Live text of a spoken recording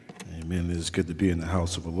Amen. It is good to be in the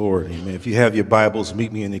house of the Lord. Amen. If you have your Bibles,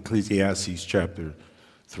 meet me in Ecclesiastes chapter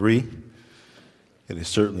 3. It is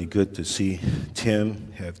certainly good to see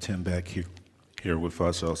Tim, have Tim back here with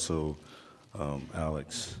us. Also,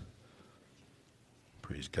 Alex.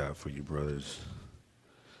 Praise God for you, brothers.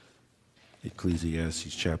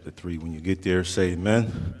 Ecclesiastes chapter 3. When you get there, say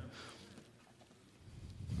amen.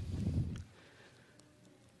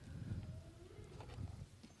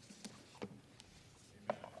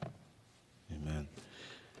 Amen.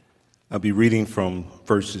 I'll be reading from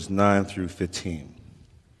verses 9 through 15.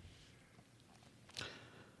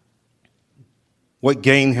 What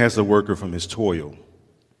gain has the worker from his toil?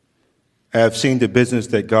 I have seen the business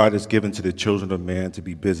that God has given to the children of man to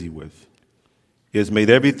be busy with. He has made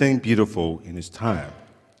everything beautiful in his time.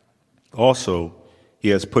 Also, he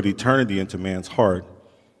has put eternity into man's heart,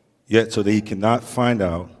 yet so that he cannot find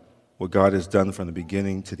out what God has done from the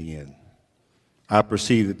beginning to the end. I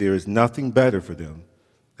perceive that there is nothing better for them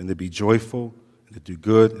than to be joyful and to do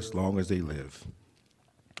good as long as they live.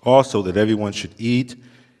 Also, that everyone should eat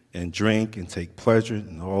and drink and take pleasure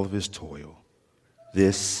in all of his toil.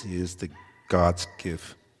 This is God's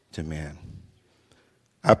gift to man.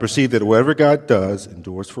 I perceive that whatever God does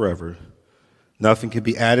endures forever. Nothing can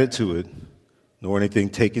be added to it, nor anything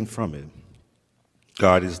taken from it.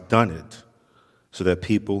 God has done it so that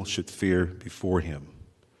people should fear before him.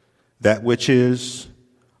 That which is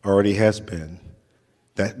already has been.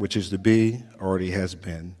 That which is to be already has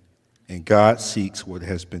been. And God seeks what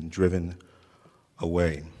has been driven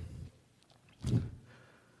away.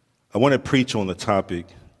 I want to preach on the topic,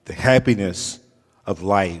 the happiness of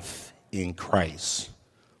life in Christ.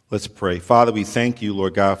 Let's pray. Father, we thank you,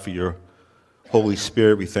 Lord God, for your Holy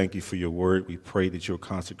Spirit. We thank you for your word. We pray that you'll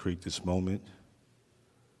consecrate this moment.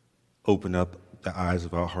 Open up the eyes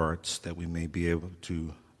of our hearts that we may be able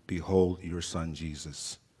to behold your Son,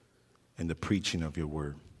 Jesus, in the preaching of your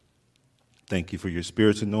word. Thank you for your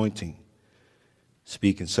Spirit's anointing.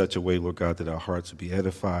 Speak in such a way, Lord God, that our hearts will be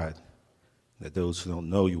edified, that those who don't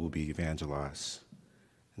know you will be evangelized,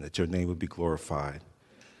 and that your name will be glorified.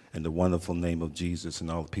 In the wonderful name of Jesus,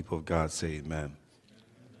 and all the people of God say amen.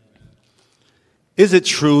 Is it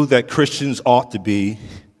true that Christians ought to be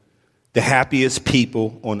the happiest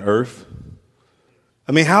people on earth?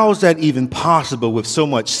 I mean, how is that even possible with so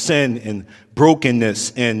much sin and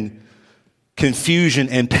brokenness and confusion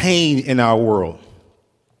and pain in our world?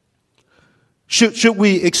 Should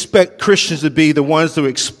we expect Christians to be the ones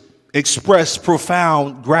to express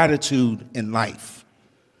profound gratitude in life?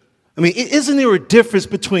 I mean, isn't there a difference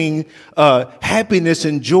between happiness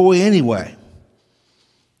and joy anyway?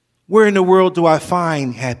 Where in the world do I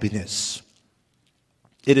find happiness?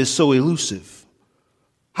 It is so elusive.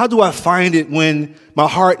 How do I find it when my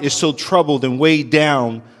heart is so troubled and weighed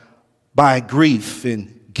down by grief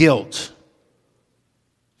and guilt?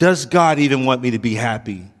 Does God even want me to be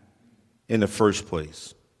happy in the first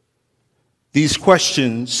place? These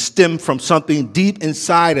questions stem from something deep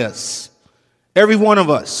inside us. Every one of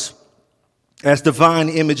us, as divine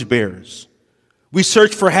image bearers, we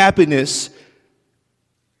search for happiness,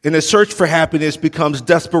 and the search for happiness becomes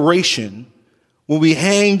desperation when we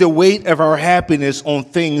hang the weight of our happiness on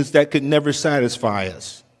things that could never satisfy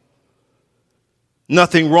us.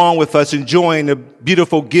 Nothing wrong with us enjoying the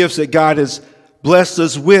beautiful gifts that God has blessed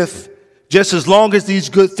us with, just as long as these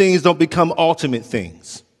good things don't become ultimate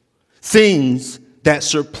things. Things that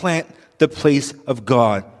supplant the place of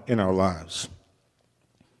God in our lives.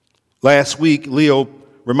 Last week, Leo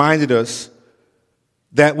reminded us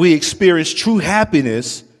that we experience true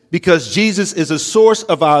happiness because Jesus is a source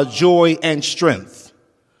of our joy and strength.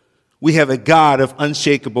 We have a God of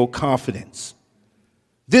unshakable confidence.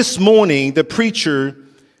 This morning, the preacher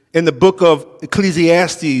in the book of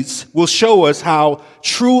Ecclesiastes will show us how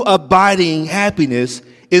true abiding happiness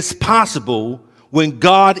is possible when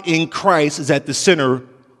God in Christ is at the center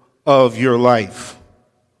of your life.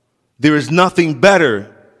 There is nothing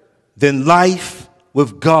better than life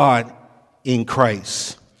with God in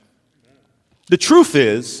Christ. The truth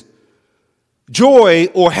is, joy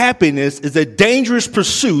or happiness is a dangerous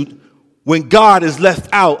pursuit when God is left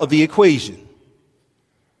out of the equation.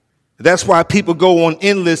 That's why people go on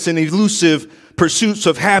endless and elusive pursuits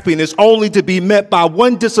of happiness only to be met by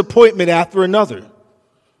one disappointment after another.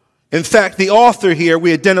 In fact, the author here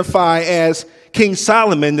we identify as King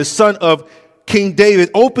Solomon, the son of King David,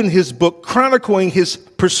 opened his book chronicling his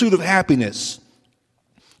pursuit of happiness,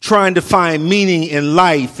 trying to find meaning in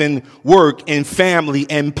life and work and family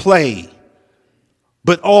and play,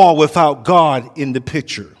 but all without God in the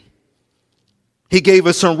picture. He gave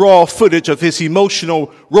us some raw footage of his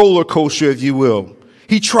emotional roller coaster, if you will.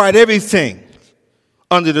 He tried everything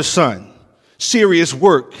under the sun: serious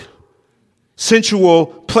work, sensual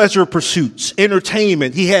pleasure pursuits,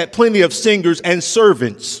 entertainment. He had plenty of singers and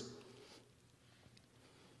servants.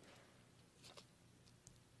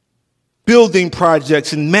 Building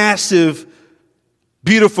projects and massive,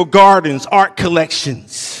 beautiful gardens, art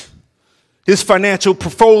collections. His financial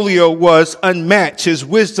portfolio was unmatched. His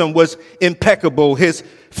wisdom was impeccable. His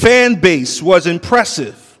fan base was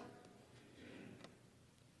impressive.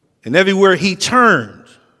 And everywhere he turned,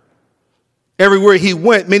 everywhere he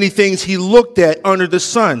went, many things he looked at under the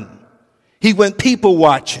sun. He went people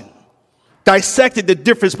watching, dissected the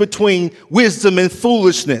difference between wisdom and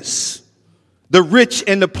foolishness, the rich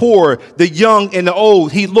and the poor, the young and the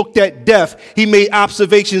old. He looked at death. He made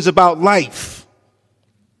observations about life.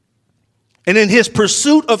 And in his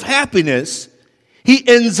pursuit of happiness, he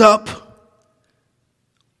ends up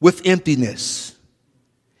with emptiness.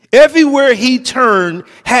 Everywhere he turned,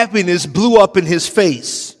 happiness blew up in his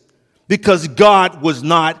face because God was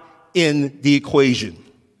not in the equation.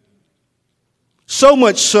 So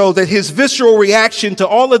much so that his visceral reaction to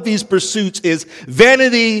all of these pursuits is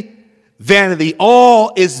vanity, vanity.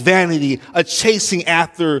 All is vanity, a chasing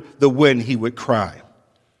after the wind, he would cry.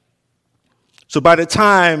 So by the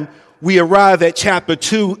time we arrive at chapter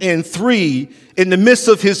 2 and 3, in the midst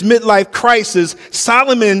of his midlife crisis,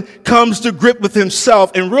 Solomon comes to grip with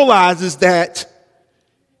himself and realizes that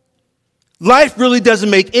life really doesn't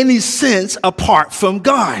make any sense apart from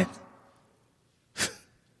God.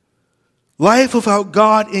 Life without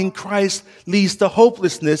God in Christ leads to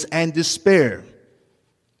hopelessness and despair.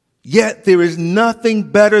 Yet there is nothing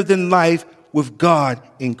better than life with God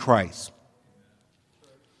in Christ.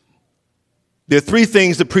 There are three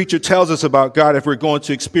things the preacher tells us about God if we're going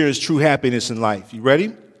to experience true happiness in life. You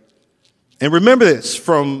ready? And remember this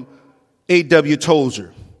from A.W.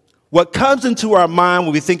 Tozer. What comes into our mind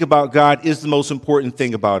when we think about God is the most important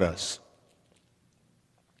thing about us.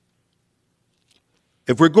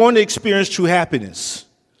 If we're going to experience true happiness,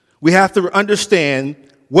 we have to understand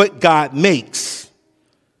what God makes.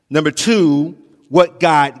 Number two, what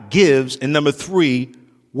God gives. And number three,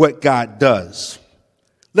 what God does.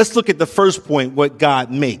 Let's look at the first point, what God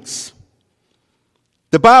makes.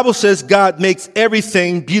 The Bible says God makes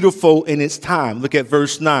everything beautiful in its time. Look at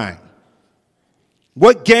verse 9.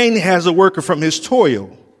 What gain has a worker from his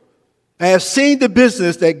toil? I have seen the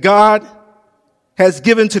business that God has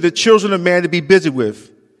given to the children of man to be busy with.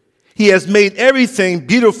 He has made everything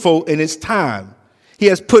beautiful in its time. He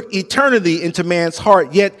has put eternity into man's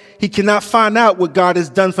heart, yet he cannot find out what God has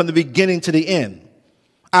done from the beginning to the end.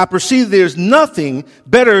 I perceive there's nothing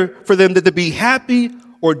better for them than to be happy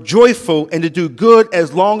or joyful and to do good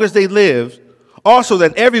as long as they live. Also,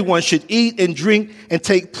 that everyone should eat and drink and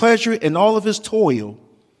take pleasure in all of his toil.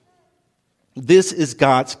 This is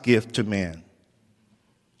God's gift to man.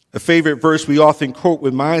 A favorite verse we often quote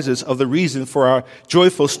reminds us of the reason for our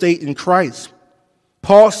joyful state in Christ.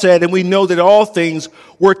 Paul said, and we know that all things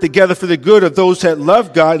work together for the good of those that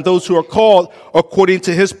love God and those who are called according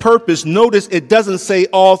to his purpose. Notice it doesn't say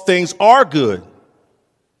all things are good.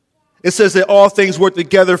 It says that all things work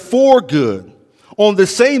together for good. On the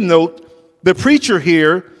same note, the preacher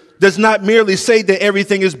here does not merely say that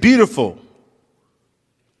everything is beautiful.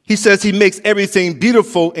 He says he makes everything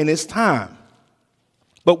beautiful in its time.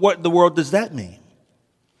 But what in the world does that mean?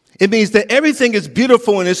 It means that everything is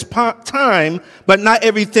beautiful in its time, but not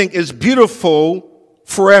everything is beautiful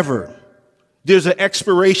forever. There's an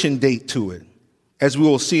expiration date to it, as we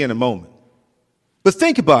will see in a moment. But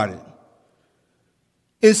think about it.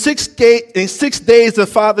 In 6 days, the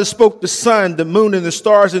Father spoke the sun, the moon, and the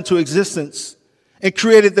stars into existence and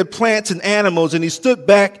created the plants and animals. And he stood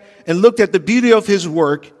back and looked at the beauty of his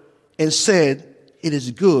work and said, it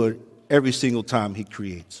is good every single time he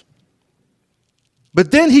creates. But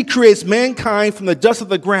then he creates mankind from the dust of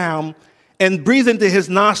the ground and breathes into his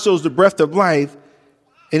nostrils the breath of life.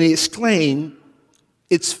 And he exclaimed,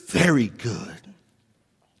 it's very good.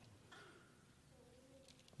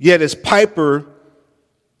 Yet as Piper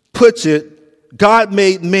puts it, God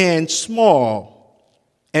made man small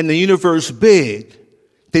and the universe big.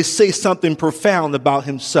 They say something profound about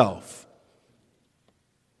himself.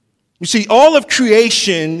 You see, all of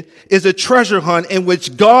creation is a treasure hunt in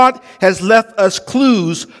which God has left us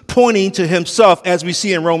clues pointing to himself, as we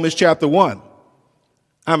see in Romans chapter 1.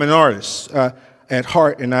 I'm an artist at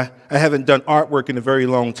heart, and I haven't done artwork in a very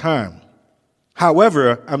long time.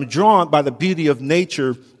 However, I'm drawn by the beauty of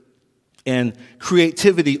nature and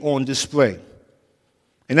creativity on display.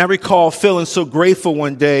 And I recall feeling so grateful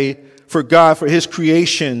one day for God, for his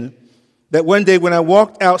creation, that one day when I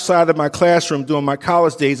walked outside of my classroom during my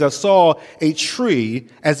college days, I saw a tree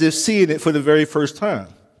as if seeing it for the very first time.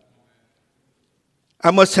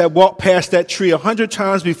 I must have walked past that tree 100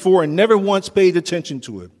 times before and never once paid attention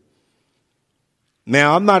to it.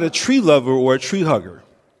 Now, I'm not a tree lover or a tree hugger,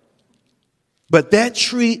 but that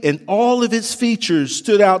tree and all of its features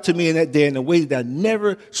stood out to me in that day in a way that I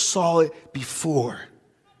never saw it before.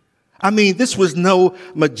 I mean, this was no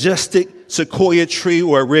majestic sequoia tree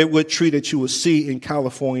or a redwood tree that you would see in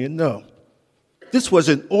California. No, this was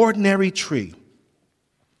an ordinary tree.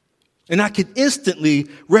 And I could instantly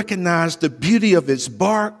recognize the beauty of its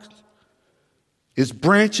bark, its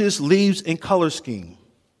branches, leaves, and color scheme.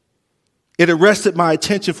 It arrested my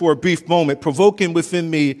attention for a brief moment, provoking within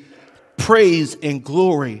me praise and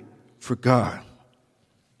glory for God.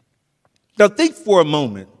 Now think for a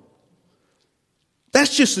moment.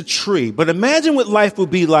 That's just a tree, but imagine what life would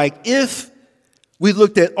be like if we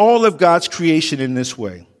looked at all of God's creation in this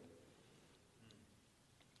way.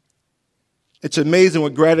 It's amazing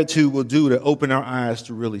what gratitude will do to open our eyes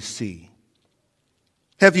to really see.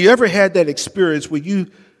 Have you ever had that experience where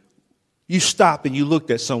you stopped and you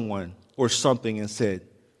looked at someone or something and said,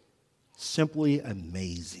 simply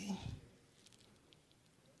amazing?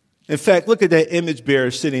 In fact, look at that image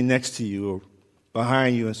bearer sitting next to you or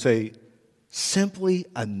behind you and say, simply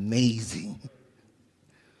amazing.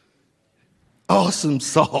 Awesome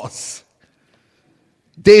sauce.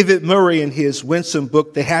 David Murray, in his winsome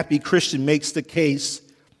book, The Happy Christian, makes the case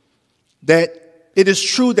that it is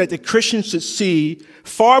true that the Christian should see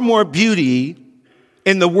far more beauty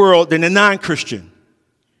in the world than the non-Christian.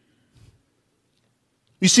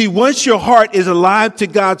 You see, once your heart is alive to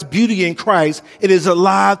God's beauty in Christ, it is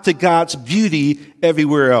alive to God's beauty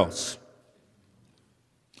everywhere else.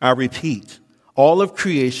 I repeat, all of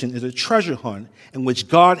creation is a treasure hunt in which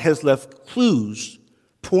God has left clues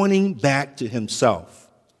pointing back to himself.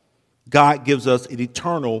 God gives us an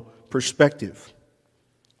eternal perspective.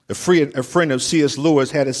 A friend of C.S.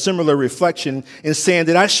 Lewis had a similar reflection in saying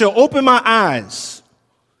that I shall open my eyes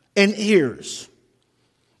and ears.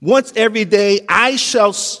 Once every day, I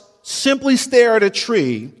shall simply stare at a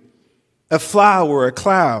tree, a flower, a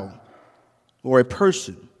cloud, or a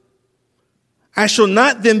person. I shall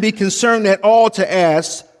not then be concerned at all to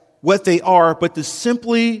ask what they are, but to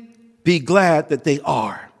simply be glad that they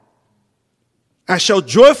are. I shall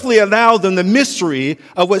joyfully allow them the mystery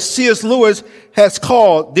of what C.S. Lewis has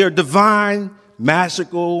called their divine,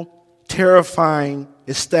 magical, terrifying,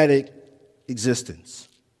 ecstatic existence.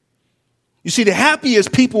 You see, the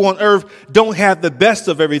happiest people on earth don't have the best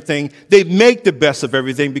of everything. They make the best of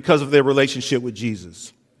everything because of their relationship with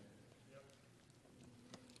Jesus.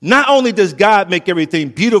 Not only does God make everything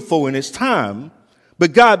beautiful in its time,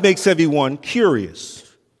 but God makes everyone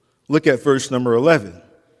curious. Look at verse number 11.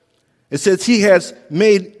 It says he has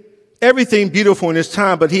made everything beautiful in his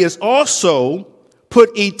time, but he has also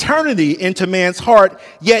put eternity into man's heart,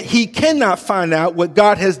 yet he cannot find out what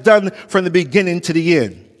God has done from the beginning to the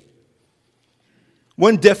end.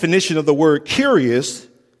 One definition of the word curious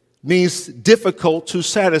means difficult to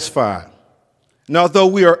satisfy. And although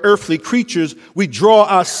we are earthly creatures, we draw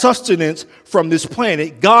our sustenance from this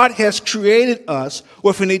planet. God has created us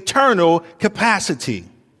with an eternal capacity.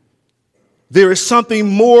 There is something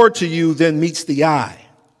more to you than meets the eye.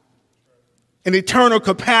 An eternal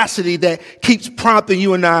capacity that keeps prompting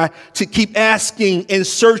you and I to keep asking and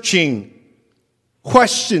searching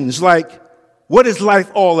questions like, what is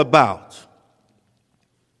life all about?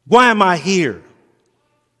 Why am I here?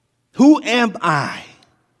 Who am I?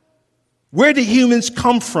 Where do humans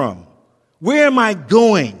come from? Where am I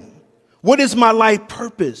going? What is my life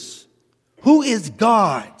purpose? Who is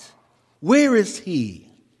God? Where is he?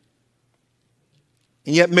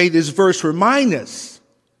 And yet may this verse remind us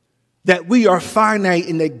that we are finite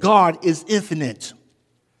and that God is infinite.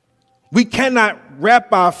 We cannot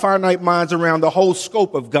wrap our finite minds around the whole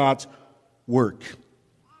scope of God's work.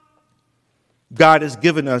 God has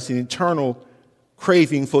given us an eternal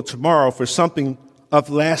craving for tomorrow, for something of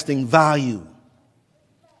lasting value.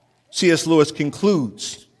 C.S. Lewis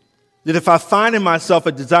concludes that if I find in myself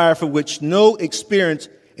a desire for which no experience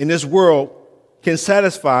in this world can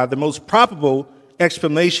satisfy, the most probable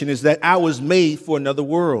explanation is that I was made for another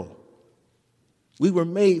world. We were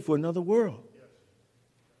made for another world.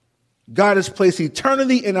 God has placed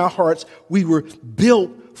eternity in our hearts. We were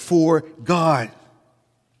built for God.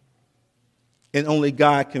 And only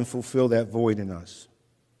God can fulfill that void in us.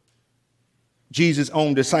 Jesus'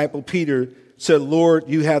 own disciple Peter said, Lord,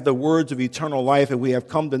 you have the words of eternal life, and we have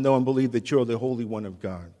come to know and believe that you're the Holy One of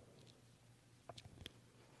God.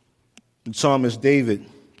 And Psalmist David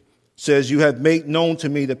says, "You have made known to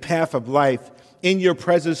me the path of life. In your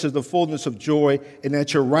presence is the fullness of joy, and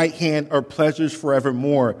at your right hand are pleasures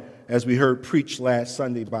forevermore," as we heard preached last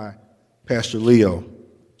Sunday by Pastor Leo.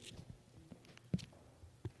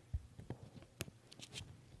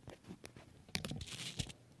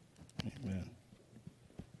 Amen.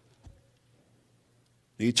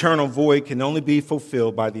 The eternal void can only be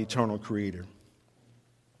fulfilled by the eternal Creator.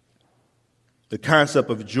 The concept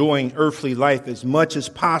of enjoying earthly life as much as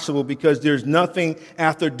possible because there's nothing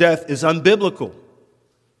after death is unbiblical.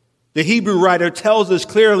 The Hebrew writer tells us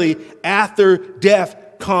clearly, after death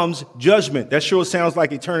comes judgment. That sure sounds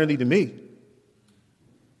like eternity to me.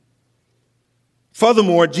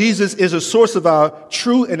 Furthermore, Jesus is a source of our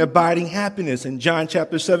true and abiding happiness. In John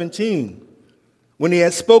chapter 17, when he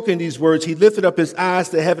had spoken these words, he lifted up his eyes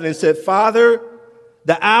to heaven and said, "Father,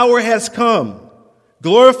 the hour has come.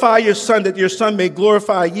 Glorify your Son, that your Son may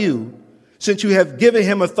glorify you, since you have given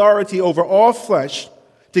him authority over all flesh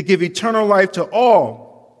to give eternal life to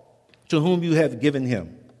all to whom you have given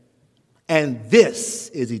him. And this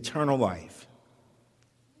is eternal life."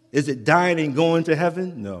 Is it dying and going to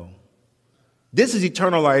heaven? No. This is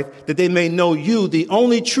eternal life, that they may know you, the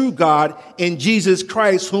only true God, in Jesus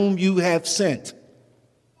Christ, whom you have sent.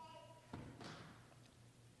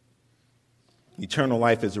 Eternal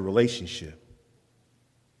life is a relationship.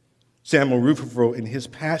 Samuel Rutherford, in his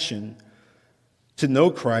passion to know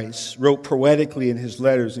Christ, wrote poetically in his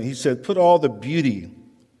letters, and he said, "Put all the beauty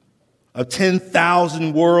of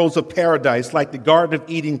 10,000 worlds of paradise, like the Garden of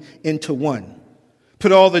Eden, into one.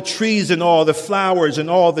 Put all the trees and all the flowers and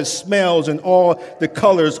all the smells and all the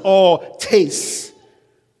colors, all tastes,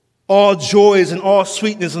 all joys and all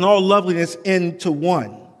sweetness and all loveliness into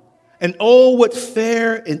one. And oh, what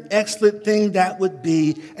fair and excellent thing that would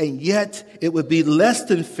be, and yet it would be less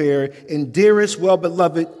than fair in dearest,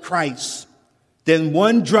 well-beloved Christ, than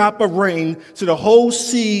one drop of rain to the whole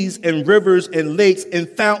seas and rivers and lakes and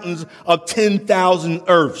fountains of 10,000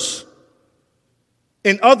 earths."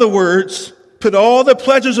 In other words, put all the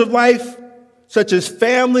pleasures of life, such as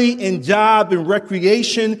family and job and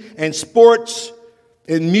recreation and sports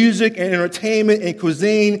and music and entertainment and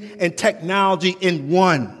cuisine and technology in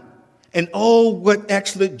one. And oh, what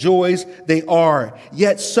excellent joys they are.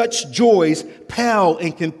 Yet such joys pale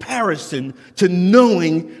in comparison to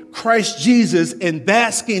knowing Christ Jesus and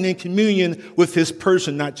basking in communion with his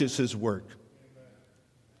person, not just his work.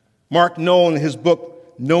 Mark Noll, in his book,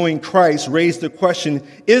 Knowing Christ, raised the question,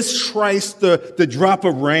 is Christ the drop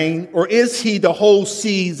of rain, or is he the whole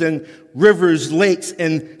seas and rivers, lakes,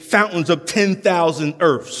 and fountains of 10,000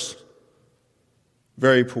 earths?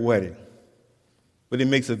 Very poetic. But it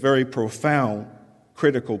makes a very profound,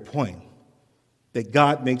 critical point that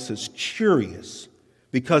God makes us curious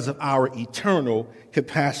because of our eternal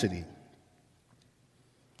capacity.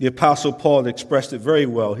 The Apostle Paul expressed it very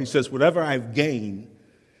well. He says, "Whatever I've gained,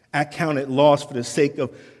 I count it loss for the sake of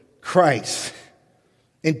Christ.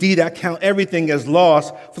 Indeed, I count everything as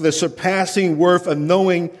loss for the surpassing worth of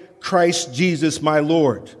knowing Christ Jesus my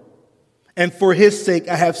Lord. And for his sake,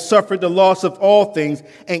 I have suffered the loss of all things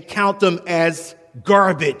and count them as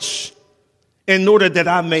garbage, in order that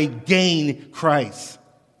I may gain Christ."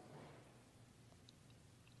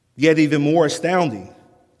 Yet even more astounding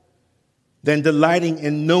than delighting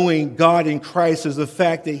in knowing God in Christ is the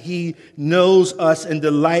fact that he knows us and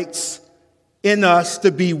delights in us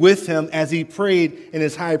to be with him, as he prayed in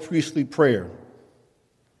his high priestly prayer.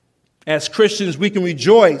 As Christians, we can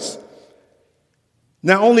rejoice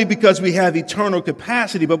not only because we have eternal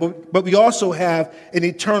capacity, but we also have an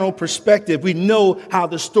eternal perspective. We know how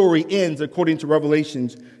the story ends according to Revelation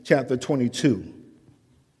chapter 22.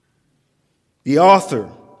 The author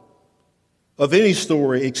of any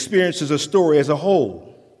story experiences a story as a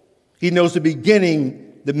whole. He knows the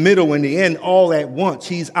beginning, the middle, and the end all at once.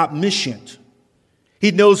 He's omniscient. He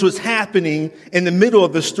knows what's happening in the middle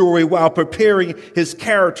of the story while preparing his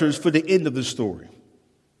characters for the end of the story.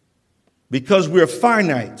 Because we're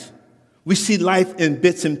finite, we see life in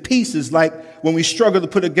bits and pieces, like when we struggle to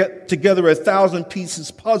put together 1,000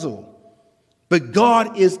 pieces puzzle. But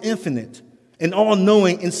God is infinite and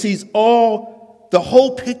all-knowing and sees the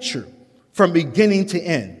whole picture from beginning to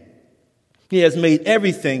end. He has made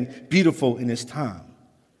everything beautiful in his time.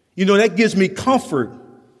 You know, that gives me comfort,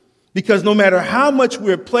 because no matter how much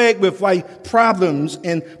we're plagued with life problems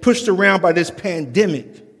and pushed around by this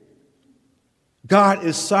pandemic, God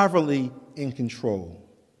is sovereignly in control.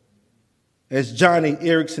 As Johnny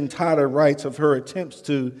Erickson Tada writes of her attempts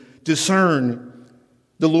to discern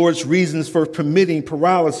the Lord's reasons for permitting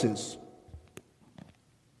paralysis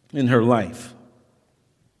in her life,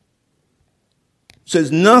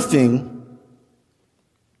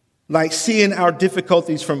 like seeing our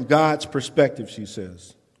difficulties from God's perspective, she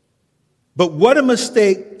says. But what a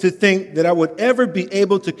mistake to think that I would ever be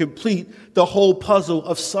able to complete the whole puzzle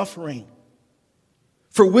of suffering.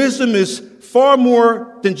 For wisdom is far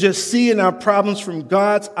more than just seeing our problems from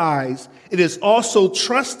God's eyes. It is also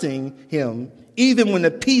trusting him even when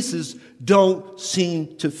the pieces don't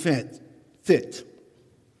seem to fit.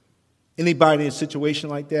 Anybody in a situation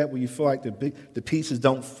like that where you feel like the pieces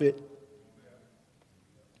don't fit?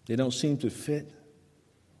 They don't seem to fit?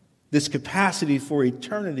 This capacity for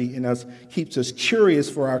eternity in us keeps us curious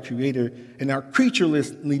for our Creator, and our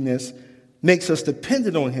creatureliness makes us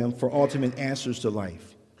dependent on him for ultimate answers to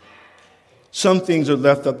life. Some things are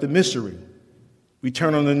left up to mystery. We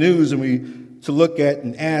turn on the news and to look at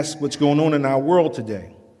and ask what's going on in our world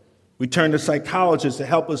today. We turn to psychologists to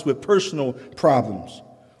help us with personal problems.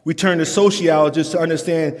 We turn to sociologists to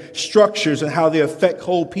understand structures and how they affect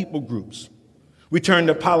whole people groups. We turn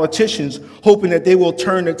to politicians hoping that they will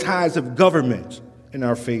turn the tides of government in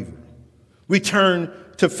our favor. We turn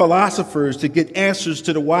to philosophers to get answers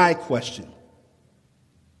to the why question.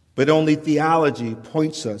 But only theology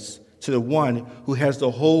points us to the one who has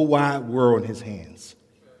the whole wide world in his hands.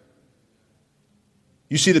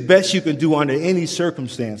 You see, the best you can do under any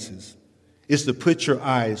circumstances is to put your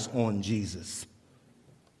eyes on Jesus.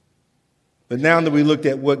 But now that we looked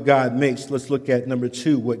at what God makes, let's look at number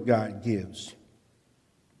 2, what God gives.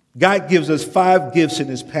 God gives us 5 gifts in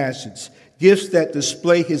this passage, gifts that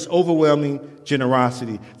display his overwhelming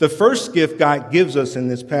generosity. The first gift God gives us in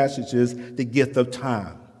this passage is the gift of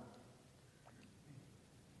time.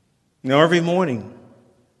 Now, every morning,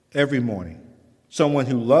 someone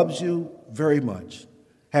who loves you very much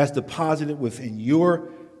has deposited within your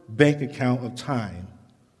bank account of time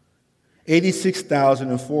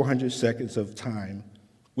 86,400 seconds of time,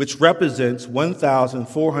 which represents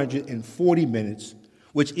 1,440 minutes,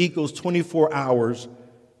 which equals 24 hours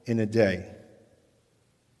in a day.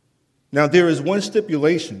 Now, there is one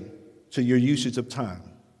stipulation to your usage of time.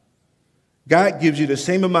 God gives you the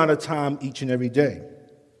same amount of time each and every day.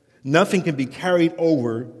 Nothing can be carried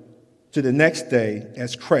over to the next day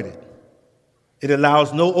as credit. It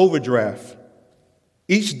allows no overdraft.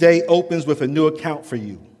 Each day opens with a new account for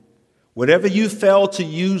you. Whatever you fail to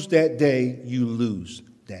use that day, you lose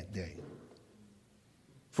that day.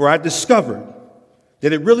 For I discovered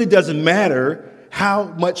that it really doesn't matter how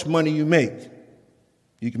much money you make.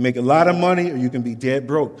 You can make a lot of money or you can be dead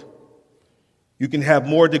broke. You can have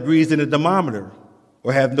more degrees than a thermometer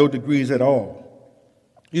or have no degrees at all.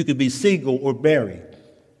 You can be single or married.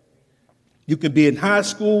 You can be in high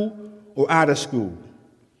school or out of school.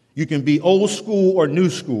 You can be old school or new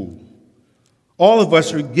school. All of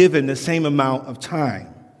us are given the same amount of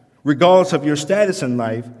time. Regardless of your status in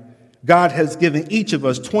life, God has given each of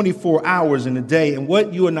us 24 hours in a day, and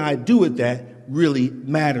what you and I do with that really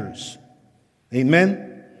matters.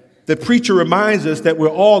 Amen? The preacher reminds us that we're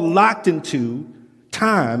all locked into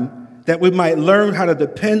time, that we might learn how to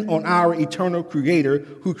depend on our eternal Creator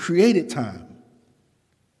who created time.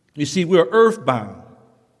 You see, we're earthbound,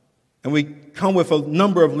 and we come with a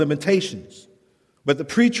number of limitations. But the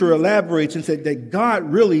preacher elaborates and said that God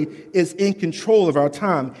really is in control of our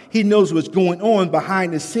time. He knows what's going on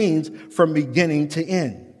behind the scenes from beginning to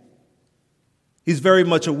end. He's very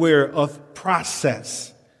much aware of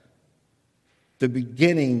process, the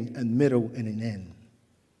beginning, a middle, and an end.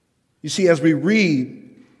 You see, as we read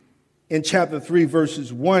in chapter 3,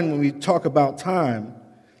 verses 1, when we talk about time,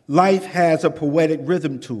 life has a poetic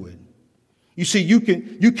rhythm to it. You see,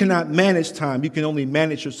 you cannot manage time. You can only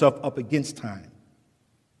manage yourself up against time.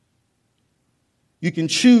 You can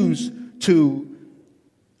choose to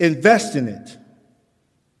invest in it,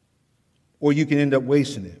 or you can end up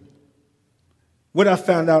wasting it. What I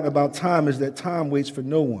found out about time is that time waits for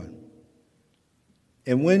no one.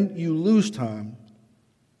 And when you lose time,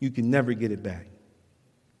 you can never get it back.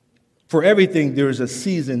 For everything, there is a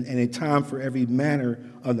season and a time for every manner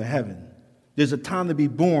under heaven. There's a time to be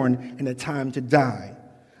born and a time to die,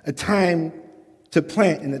 a time to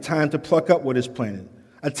plant and a time to pluck up what is planted,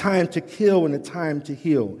 a time to kill and a time to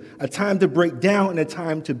heal, a time to break down and a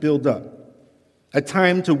time to build up, a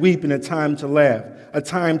time to weep and a time to laugh, a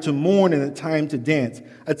time to mourn and a time to dance,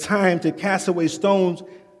 a time to cast away stones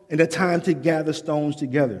and a time to gather stones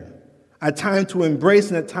together, a time to embrace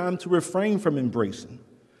and a time to refrain from embracing,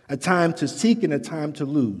 a time to seek and a time to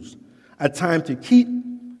lose, a time to keep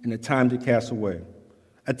and a time to cast away,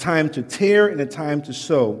 a time to tear and a time to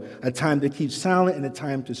sow, a time to keep silent and a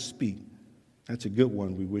time to speak. That's a good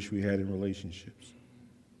one we wish we had in relationships.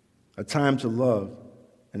 A time to love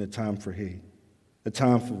and a time for hate, a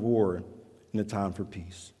time for war and a time for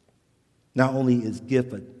peace. Not only is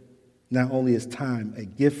gift not only is time a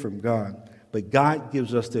gift from God, but God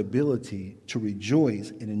gives us the ability to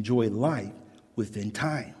rejoice and enjoy life within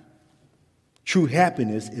time. True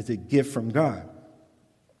happiness is a gift from God.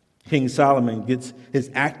 King Solomon gets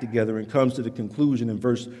his act together and comes to the conclusion in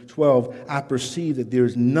verse 12, I perceive that there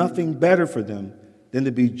is nothing better for them than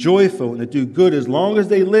to be joyful and to do good as long as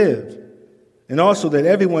they live, and also that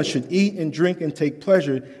everyone should eat and drink and take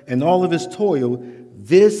pleasure in all of his toil.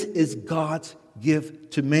 This is God's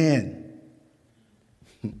gift to man.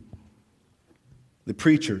 The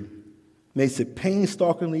preacher makes it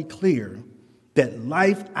painstakingly clear that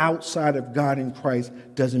life outside of God in Christ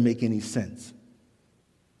doesn't make any sense.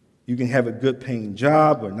 You can have a good paying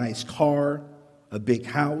job, a nice car, a big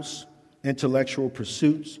house, intellectual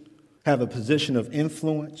pursuits, have a position of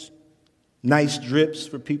influence, nice drips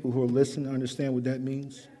for people who are listening to understand what that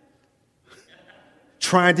means.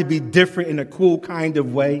 Trying to be different in a cool kind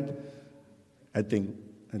of way. I think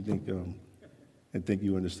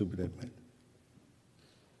you understood what that meant.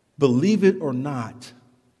 Believe it or not,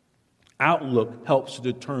 outlook helps to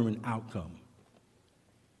determine outcome.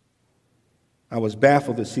 I was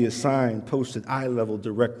baffled to see a sign posted eye level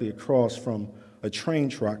directly across from a train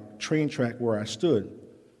track where I stood.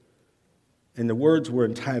 And the words were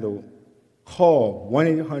entitled, Call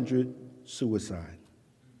 1-800-SUICIDE.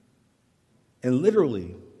 And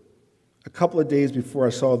literally, a couple of days before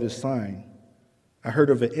I saw this sign, I heard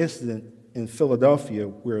of an incident in Philadelphia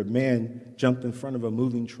where a man jumped in front of a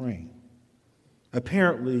moving train.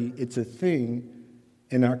 Apparently, it's a thing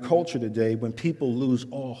in our culture today when people lose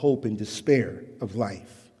all hope and despair of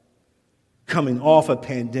life. Coming off a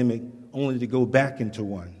pandemic only to go back into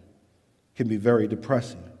one can be very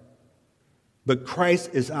depressing. But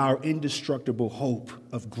Christ is our indestructible hope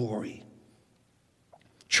of glory.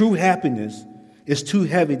 True happiness is too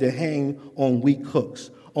heavy to hang on weak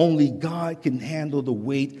hooks. Only God can handle the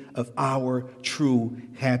weight of our true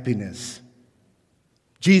happiness.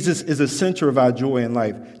 Jesus is the center of our joy in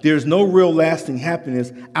life. There's no real lasting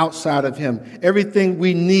happiness outside of him. Everything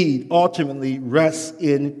we need ultimately rests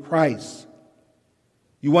in Christ.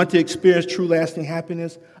 You want to experience true lasting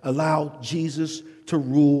happiness? Allow Jesus to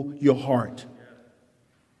rule your heart.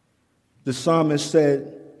 The psalmist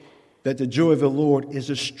said that the joy of the Lord is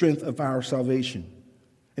the strength of our salvation.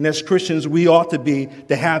 And as Christians, we ought to be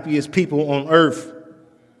the happiest people on earth.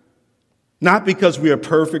 Not because we are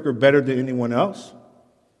perfect or better than anyone else,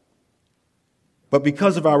 but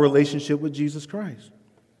because of our relationship with Jesus Christ.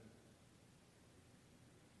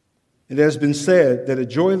 It has been said that a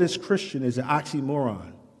joyless Christian is an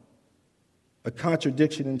oxymoron, a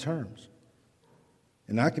contradiction in terms.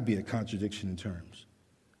 And I could be a contradiction in terms,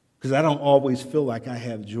 because I don't always feel like I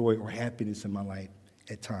have joy or happiness in my life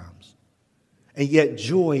at times. And yet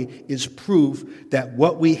joy is proof that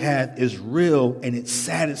what we have is real and it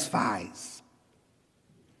satisfies.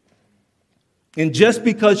 And just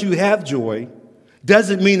because you have joy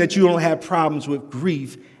doesn't mean that you don't have problems with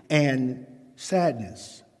grief and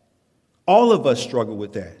sadness. All of us struggle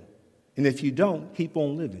with that. And if you don't, keep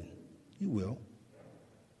on living. You will.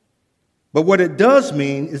 But what it does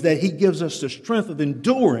mean is that he gives us the strength of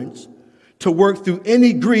endurance to work through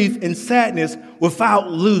any grief and sadness without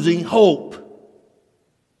losing hope.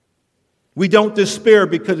 We don't despair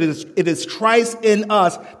because it is Christ in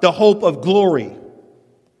us, the hope of glory.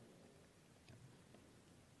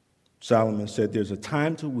 Solomon said there's a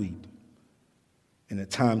time to weep and a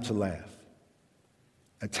time to laugh,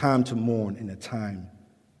 a time to mourn and a time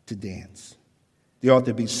to dance. There ought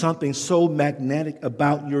to be something so magnetic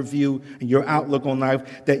about your view and your outlook on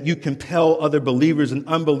life that you compel other believers and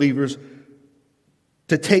unbelievers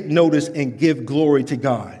to take notice and give glory to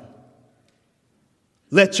God.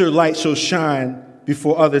 Let your light so shine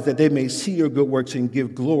before others that they may see your good works and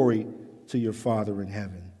give glory to your Father in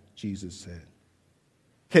heaven, Jesus said.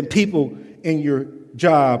 Can people in your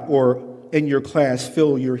job or in your class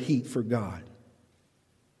feel your heat for God?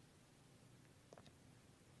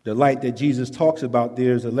 The light that Jesus talks about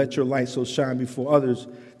there is to let your light so shine before others.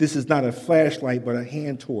 This is not a flashlight, but a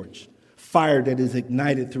hand torch, fire that is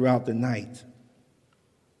ignited throughout the night.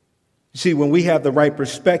 You see, when we have the right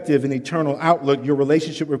perspective and eternal outlook, your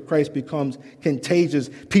relationship with Christ becomes contagious.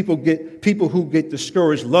 People who get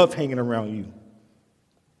discouraged love hanging around you.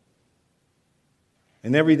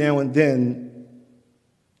 And every now and then,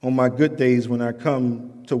 on my good days when I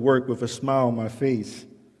come to work with a smile on my face,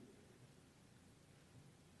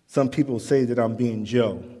 some people say that I'm being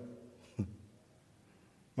Joe.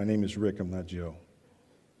 My name is Rick, I'm not Joe.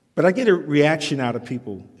 But I get a reaction out of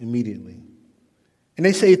people immediately. And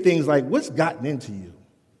they say things like, what's gotten into you?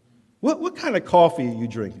 What kind of coffee are you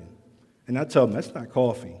drinking? And I tell them, that's not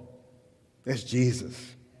coffee. That's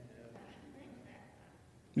Jesus.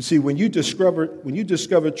 You see, when you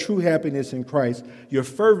discover true happiness in Christ, your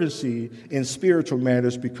fervency in spiritual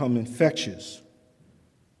matters become infectious.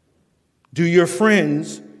 Do your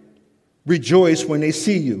friends rejoice when they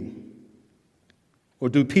see you? Or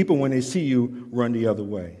do people, when they see you, run the other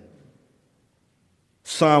way?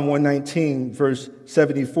 Psalm 119, verse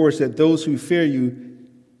 74 said, "Those who fear you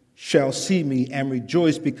shall see me and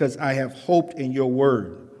rejoice because I have hoped in your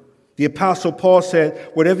word." The Apostle Paul said,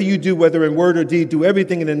 "Whatever you do, whether in word or deed, do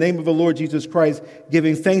everything in the name of the Lord Jesus Christ,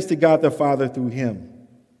 giving thanks to God the Father through him."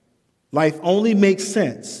 Life only makes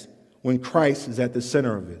sense when Christ is at the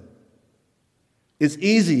center of it. It's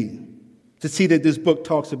easy to see that this book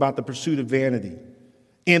talks about the pursuit of vanity,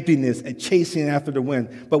 emptiness, and chasing after the wind,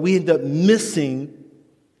 but we end up missing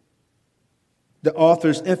the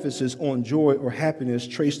author's emphasis on joy or happiness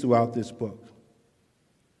traced throughout this book.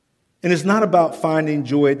 And it's not about finding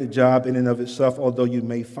joy at the job in and of itself, although you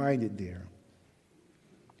may find it there.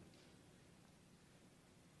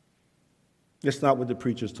 That's not what the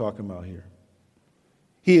preacher's talking about here.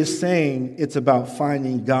 He is saying it's about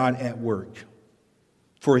finding God at work.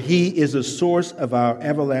 For he is the source of our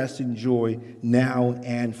everlasting joy now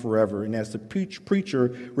and forever. And as the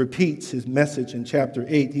preacher repeats his message in chapter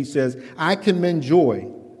 8, he says, "I commend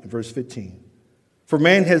joy," in verse 15. "For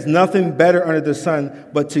man has nothing better under the sun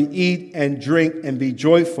but to eat and drink and be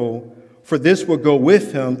joyful, for this will go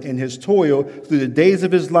with him in his toil through the days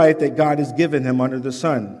of his life that God has given him under the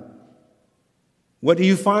sun." What do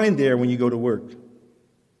you find there when you go to work?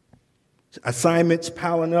 Assignments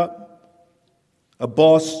piling up? A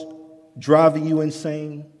boss driving you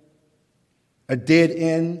insane? A dead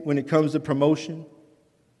end when it comes to promotion?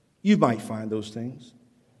 You might find those things.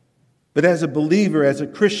 But as a believer, as a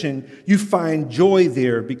Christian, you find joy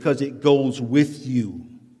there because it goes with you.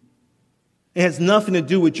 It has nothing to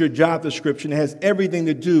do with your job description. It has everything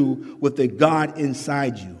to do with the God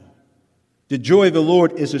inside you. The joy of the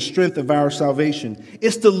Lord is the strength of our salvation.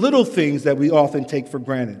 It's the little things that we often take for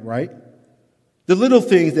granted, right? The little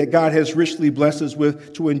things that God has richly blessed us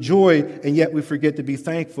with to enjoy, and yet we forget to be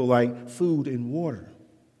thankful, like food and water,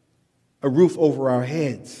 a roof over our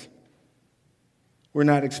heads. We're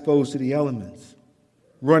not exposed to the elements,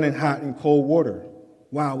 running hot and cold water.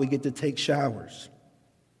 Wow, we get to take showers.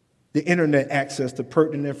 The internet access to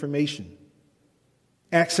pertinent information,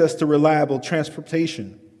 access to reliable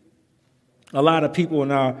transportation. A lot of people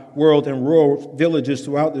in our world and rural villages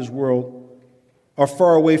throughout this world are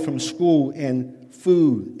far away from school and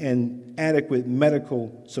food and adequate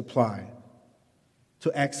medical supply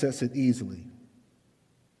to access it easily.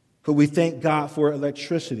 But we thank God for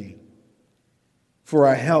electricity, for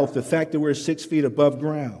our health, the fact that we're 6 feet above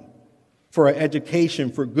ground, for our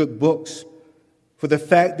education, for good books, for the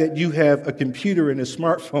fact that you have a computer and a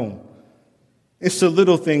smartphone. It's the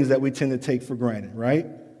little things that we tend to take for granted, right?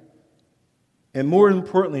 And more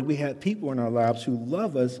importantly, we have people in our lives who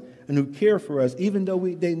love us and who care for us, even though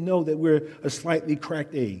they know that we're a slightly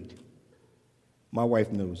cracked egg. My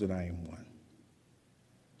wife knows that I am one.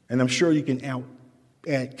 And I'm sure you can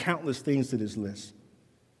add countless things to this list.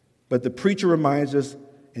 But the preacher reminds us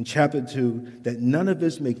in chapter 2 that none of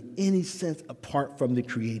this makes any sense apart from the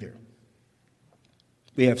Creator.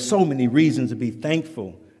 We have so many reasons to be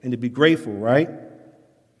thankful and to be grateful, right?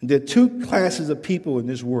 And there are two classes of people in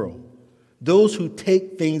this world: those who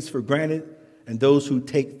take things for granted and those who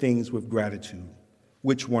take things with gratitude.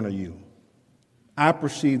 Which one are you? I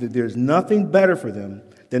perceive that there's nothing better for them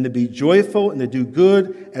than to be joyful and to do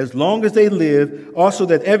good as long as they live. Also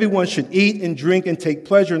that everyone should eat and drink and take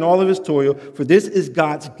pleasure in all of his toil, for this is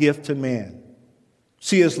God's gift to man.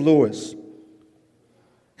 C.S. Lewis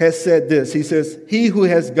has said this. He says, "He who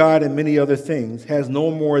has God and many other things has no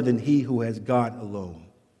more than he who has God alone."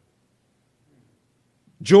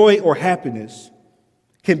 Joy or happiness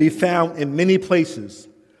can be found in many places,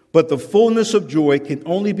 but the fullness of joy can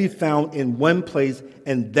only be found in one place,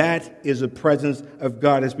 and that is the presence of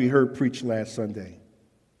God, as we heard preached last Sunday.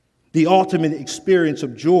 The ultimate experience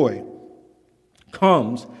of joy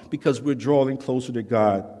comes because we're drawing closer to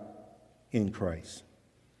God in Christ.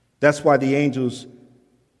 That's why the angels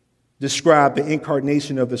describe the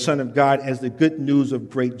incarnation of the Son of God as the good news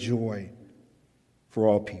of great joy for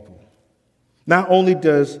all people. Not only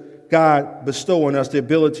does God bestow on us the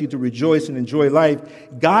ability to rejoice and enjoy life,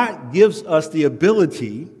 God gives us the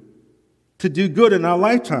ability to do good in our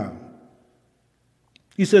lifetime.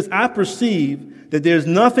 He says, "I perceive that there's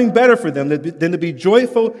nothing better for them than to be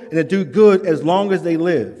joyful and to do good as long as they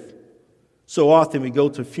live." So often we go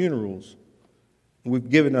to funerals and we've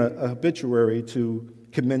given a obituary to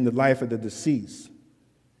commend the life of the deceased.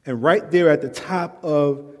 And right there at the top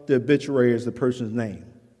of the obituary is the person's name,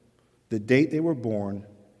 the date they were born,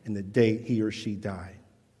 and the date he or she died.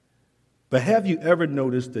 But have you ever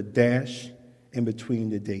noticed the dash in between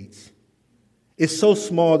the dates? It's so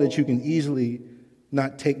small that you can easily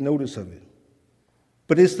not take notice of it.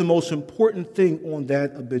 But it's the most important thing on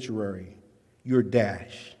that obituary, your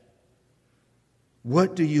dash.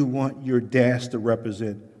 What do you want your dash to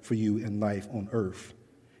represent for you in life on earth?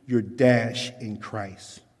 Your dash in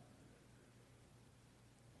Christ.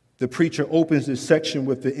 The preacher opens this section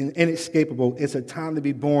with the inescapable, it's a time to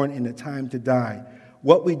be born and a time to die.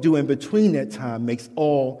 What we do in between that time makes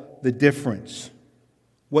all the difference.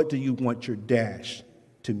 What do you want your dash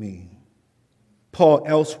to mean? Paul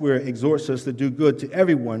elsewhere exhorts us to do good to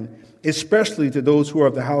everyone, especially to those who are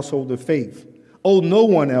of the household of faith. Owe no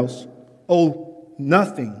one else, owe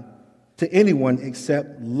nothing to anyone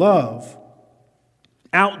except love.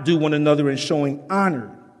 Outdo one another in showing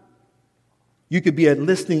honor. You could be a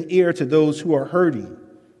listening ear to those who are hurting.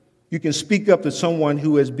 You can speak up to someone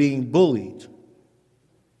who is being bullied.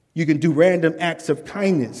 You can do random acts of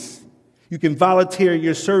kindness. You can volunteer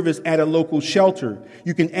your service at a local shelter.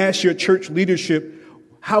 You can ask your church leadership,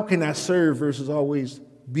 how can I serve versus always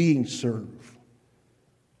being served?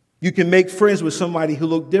 You can make friends with somebody who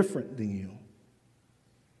looks different than you.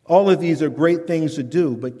 All of these are great things to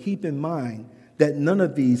do, but keep in mind that none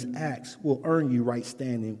of these acts will earn you right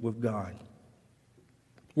standing with God.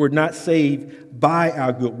 We're not saved by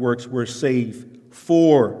our good works. We're saved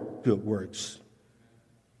for good works.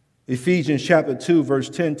 Ephesians chapter 2, verse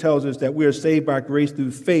 10 tells us that we are saved by grace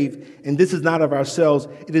through faith, and this is not of ourselves.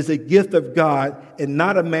 It is a gift of God and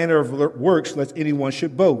not a manner of works, lest anyone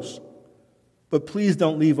should boast. But please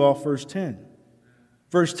don't leave off verse 10.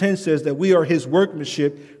 Verse 10 says that we are his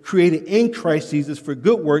workmanship, created in Christ Jesus for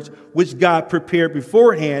good works, which God prepared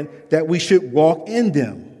beforehand that we should walk in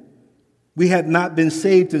them. We have not been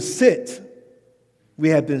saved to sit. We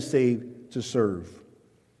have been saved to serve.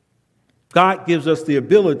 God gives us the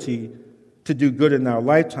ability to do good in our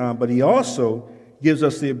lifetime, but he also gives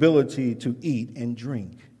us the ability to eat and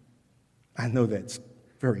drink. I know that's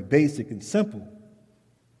very basic and simple.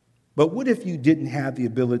 But what if you didn't have the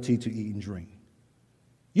ability to eat and drink?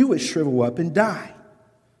 You would shrivel up and die.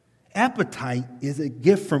 Appetite is a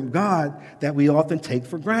gift from God that we often take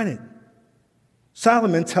for granted.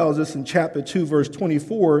 Solomon tells us in chapter 2, verse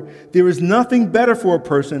 24, there is nothing better for a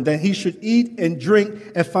person than he should eat and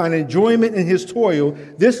drink and find enjoyment in his toil.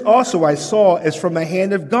 This also I saw as from the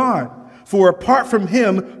hand of God. For apart from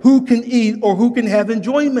him, who can eat or who can have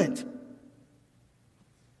enjoyment?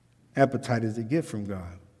 Appetite is a gift from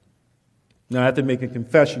God. Now, I have to make a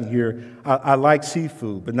confession here. I like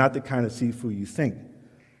seafood, but not the kind of seafood you think.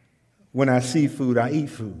 When I see food, I eat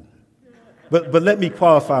food. But let me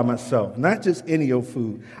qualify myself. Not just any old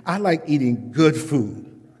food. I like eating good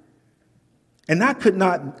food. And I could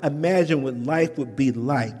not imagine what life would be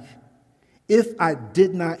like if I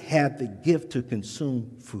did not have the gift to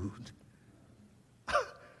consume food.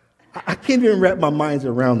 I can't even wrap my mind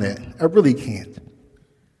around that. I really can't.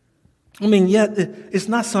 I mean, yet it's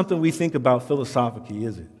not something we think about philosophically,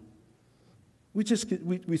 is it?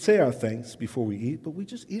 We say our thanks before we eat, but we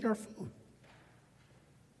just eat our food.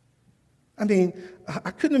 I mean, I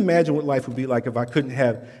couldn't imagine what life would be like if I couldn't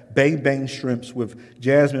have bang shrimps with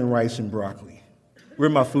jasmine rice and broccoli. Where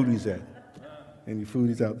are my foodies at? Any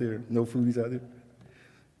foodies out there? No foodies out there?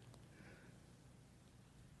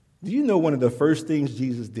 Do you know one of the first things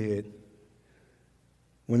Jesus did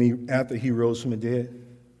after he rose from the dead?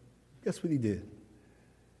 Guess what he did?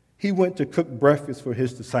 He went to cook breakfast for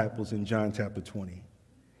his disciples in John chapter 20.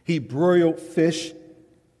 He broiled fish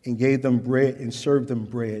and gave them bread and served them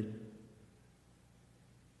bread.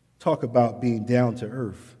 Talk about being down to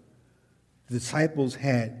earth. The disciples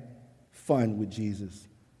had fun with Jesus.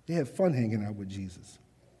 They had fun hanging out with Jesus.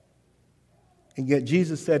 And yet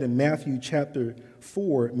Jesus said in Matthew chapter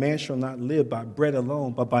 4, man shall not live by bread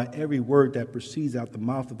alone, but by every word that proceeds out the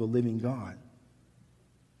mouth of the living God.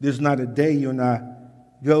 There's not a day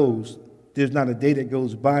there's not a day that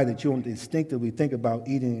goes by that you don't instinctively think about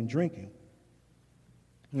eating and drinking.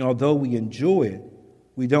 And although we enjoy it,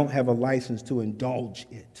 we don't have a license to indulge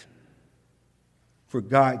it. For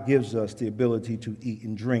God gives us the ability to eat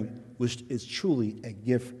and drink, which is truly a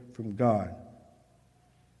gift from God.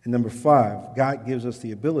 And number 5, God gives us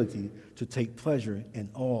the ability to take pleasure in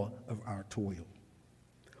all of our toil.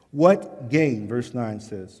 What gain, verse 9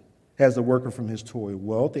 says, has the worker from his toil?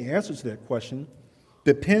 Well, the answer to that question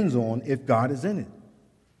depends on if God is in it.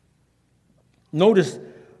 Notice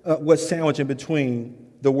what's sandwiched in between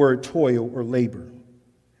the word toil or labor.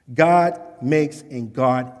 God makes and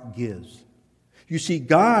God gives. You see,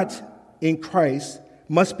 God in Christ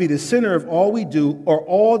must be the center of all we do, or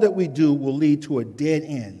all that we do will lead to a dead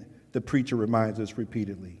end, the preacher reminds us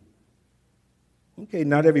repeatedly. Okay,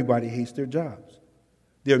 not everybody hates their jobs.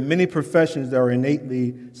 There are many professions that are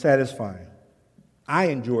innately satisfying. I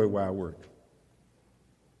enjoy where I work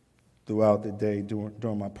throughout the day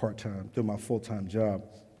during my during my full-time job.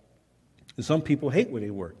 And some people hate where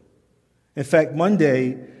they work. In fact,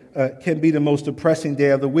 Monday can be the most depressing day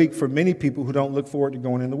of the week for many people who don't look forward to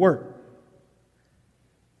going into work.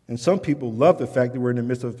 And some people love the fact that we're in the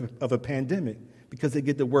midst of a pandemic because they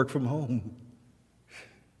get to work from home.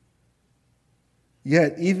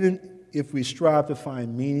 Yet, even if we strive to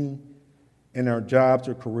find meaning in our jobs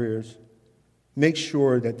or careers, make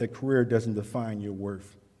sure that the career doesn't define your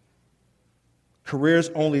worth. Careers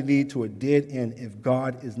only lead to a dead end if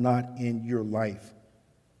God is not in your life.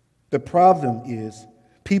 The problem is,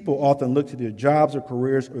 people often look to their jobs or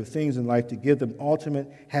careers or things in life to give them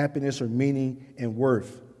ultimate happiness or meaning and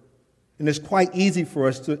worth. And it's quite easy for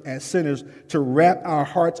us as sinners to wrap our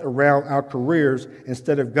hearts around our careers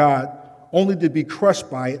instead of God, only to be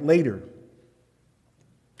crushed by it later.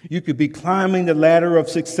 You could be climbing the ladder of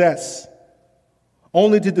success,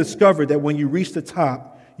 only to discover that when you reach the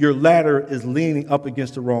top, your ladder is leaning up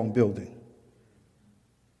against the wrong building.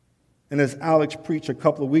 And as Alex preached a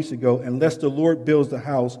couple of weeks ago, unless the Lord builds the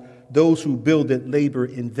house, those who build it labor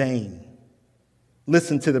in vain.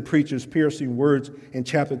 Listen to the preacher's piercing words in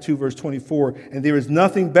chapter 2, verse 24. And there is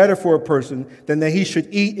nothing better for a person than that he should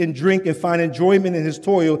eat and drink and find enjoyment in his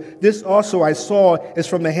toil. This also I saw is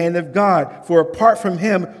from the hand of God. For apart from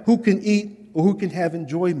him, who can eat or who can have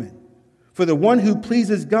enjoyment? For the one who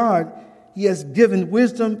pleases God, he has given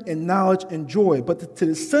wisdom and knowledge and joy. But to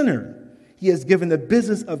the sinner, he has given the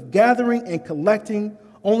business of gathering and collecting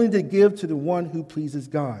only to give to the one who pleases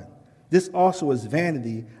God. This also is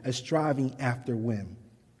vanity, a striving after whim.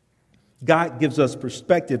 God gives us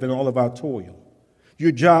perspective in all of our toil.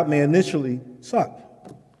 Your job may initially suck,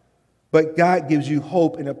 but God gives you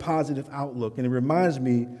hope and a positive outlook. And it reminds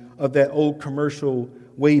me of that old commercial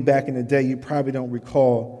way back in the day. You probably don't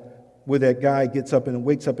recall, where that guy gets up and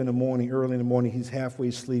wakes up in the morning, early in the morning, he's halfway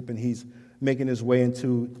asleep and he's making his way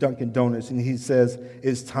into Dunkin' Donuts, and he says,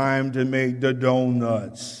 "It's time to make the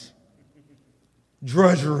donuts."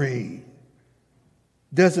 Drudgery.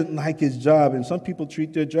 Doesn't like his job, and some people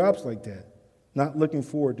treat their jobs like that, not looking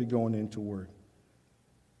forward to going into work.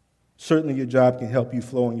 Certainly your job can help you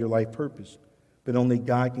flow in your life purpose, but only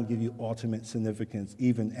God can give you ultimate significance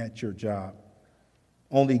even at your job.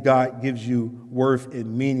 Only God gives you worth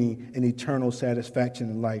and meaning and eternal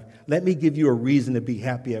satisfaction in life. Let me give you a reason to be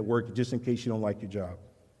happy at work, just in case you don't like your job.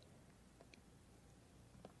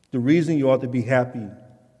 The reason you ought to be happy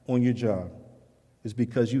on your job is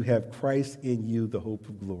because you have Christ in you, the hope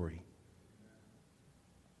of glory.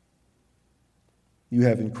 You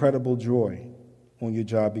have incredible joy on your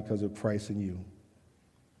job because of Christ in you.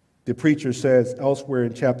 The preacher says elsewhere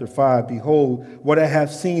in chapter 5, "Behold, what I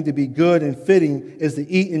have seen to be good and fitting is to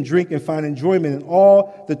eat and drink and find enjoyment in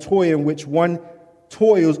all the toil in which one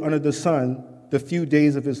toils under the sun the few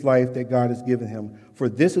days of his life that God has given him. For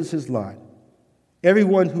this is his lot.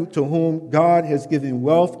 Everyone to whom God has given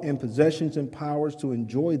wealth and possessions and powers to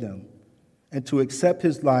enjoy them and to accept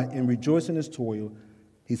his lot and rejoice in his toil,"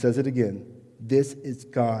 he says it again, "this is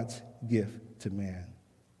God's gift to man,"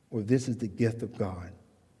 or this is the gift of God.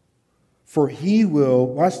 "For he will,"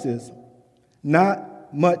 watch this,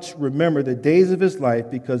 "not much remember the days of his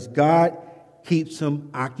life because God keeps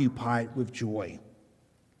him occupied with joy."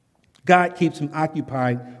 God keeps him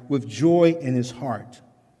occupied with joy in his heart.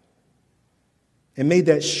 And may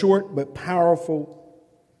that short but powerful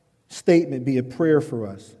statement be a prayer for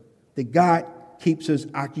us, that God keeps us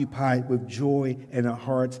occupied with joy in our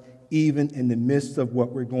hearts, even in the midst of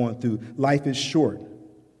what we're going through. Life is short.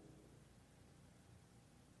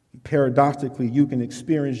 Paradoxically, you can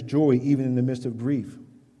experience joy even in the midst of grief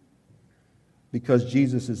because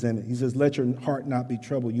Jesus is in it. He says, "Let your heart not be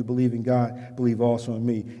troubled. You believe in God, believe also in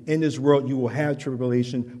me. In this world you will have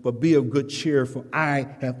tribulation, but be of good cheer, for I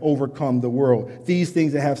have overcome the world. These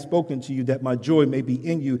things I have spoken to you, that my joy may be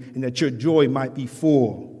in you and that your joy might be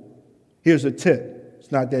full." Here's a tip.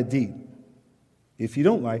 It's not that deep. If you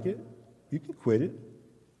don't like it, you can quit it.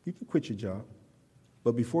 You can quit your job.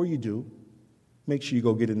 But before you do, make sure you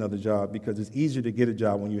go get another job, because it's easier to get a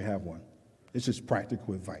job when you have one. It's just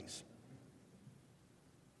practical advice.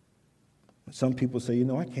 Some people say,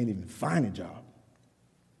 I can't even find a job.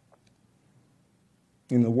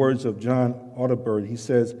 In the words of John Audubon, he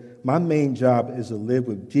says, "My main job is to live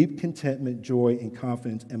with deep contentment, joy, and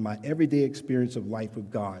confidence in my everyday experience of life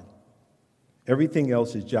with God. Everything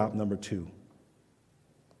else is job number 2.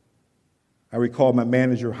 I recall my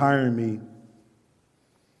manager hiring me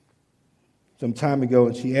some time ago,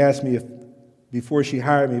 and she asked me before she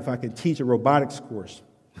hired me if I could teach a robotics course.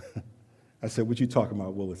 I said, "What you talking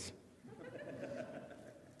about, Willis?"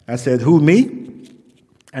 I said, "Who, me?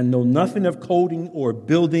 I know nothing of coding or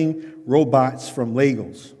building robots from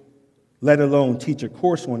Legos, let alone teach a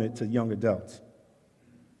course on it to young adults."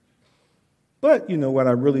 But you know what?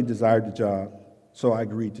 I really desired the job, so I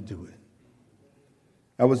agreed to do it.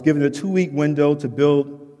 I was given a 2-week window to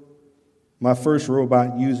build my first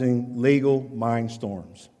robot using Lego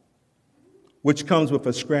Mindstorms, which comes with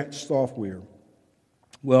a Scratch software.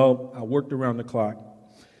 Well, I worked around the clock,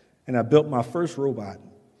 and I built my first robot.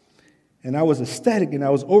 And I was ecstatic, and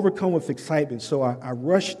I was overcome with excitement. So I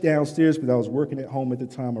rushed downstairs, because I was working at home at the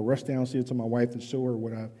time. I rushed downstairs to my wife to show her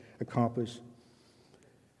what I accomplished.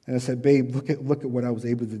 And I said, "Babe, look at what I was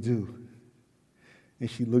able to do." And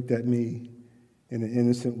she looked at me in an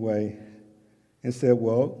innocent way and said,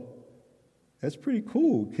 "Well, that's pretty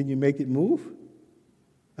cool. Can you make it move?"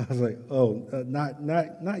 I was like, "Oh,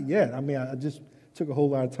 not yet. I mean, I just took a whole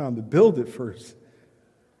lot of time to build it first."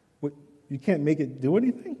 "What? You can't make it do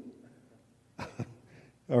anything?"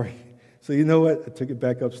 All right. So you know what? I took it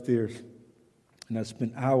back upstairs, and I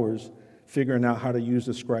spent hours figuring out how to use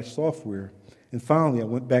the Scratch software. And finally, I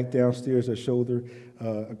went back downstairs. I showed her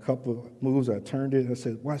a couple of moves. I turned it. And I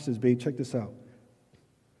said, "Watch this, babe. Check this out."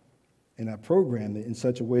 And I programmed it in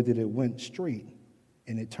such a way that it went straight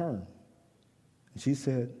and it turned. And she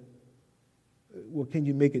said, "Well, can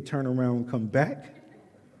you make it turn around and come back?"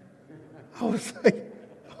 I was like,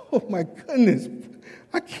 "Oh my goodness,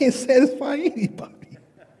 I can't satisfy anybody."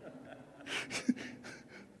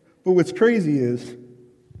 But what's crazy is,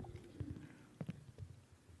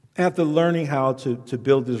 after learning how to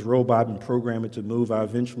build this robot and program it to move, I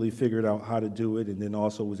eventually figured out how to do it, and then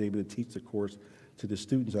also was able to teach the course to the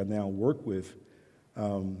students I now work with.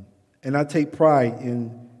 And I take pride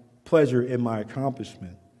and pleasure in my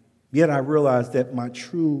accomplishment. Yet I realize that my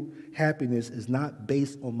true happiness is not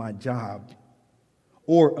based on my job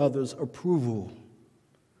or others' approval,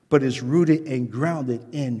 but is rooted and grounded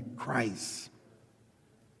in Christ.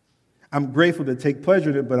 I'm grateful to take pleasure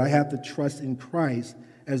in it, but I have to trust in Christ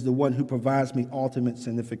as the one who provides me ultimate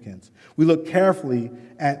significance. We look carefully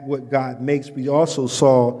at what God makes. We also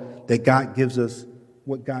saw that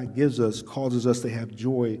what God gives us causes us to have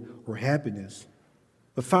joy or happiness.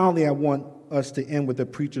 But finally, I want us to end with the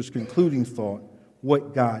preacher's concluding thought,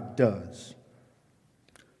 what God does.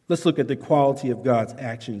 Let's look at the quality of God's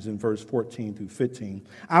actions in verse 14 through 15.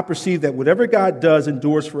 "I perceive that whatever God does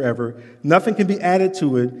endures forever. Nothing can be added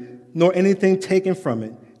to it, nor anything taken from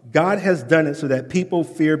it. God has done it so that people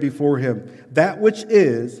fear before him. That which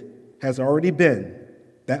is has already been.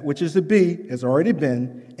 That which is to be has already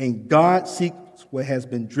been, and God seeks what has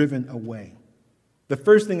been driven away." The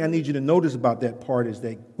first thing I need you to notice about that part is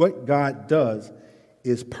that what God does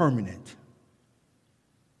is permanent.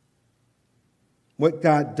 What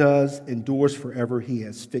God does endures forever. He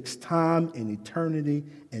has fixed time and eternity,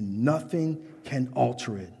 and nothing can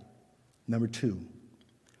alter it. Number two,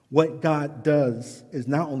 what God does is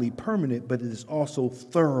not only permanent, but it is also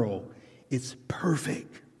thorough. It's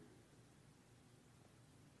perfect.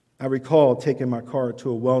 I recall taking my car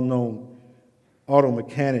to a well-known auto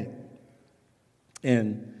mechanic,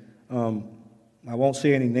 and I won't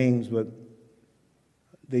say any names, but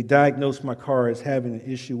they diagnosed my car as having an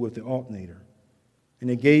issue with the alternator. And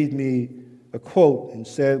they gave me a quote and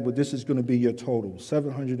said, "Well, this is going to be your total,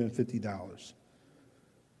 $750.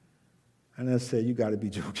 And I said, "You got to be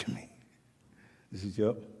joking me." This is,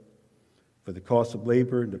 "Yep. For the cost of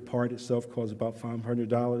labor, and the part itself costs about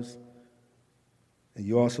 $500. And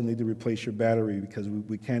you also need to replace your battery because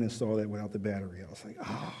we can't install that without the battery." I was like,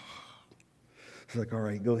 "Oh." I was like, "All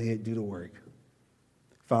right, go ahead, do the work."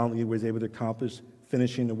 Finally, I was able to accomplish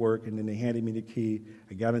finishing the work, and then they handed me the key.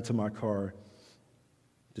 I got into my car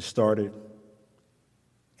to start it,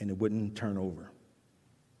 and it wouldn't turn over.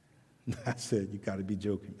 I said, "You got to be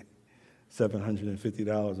joking me.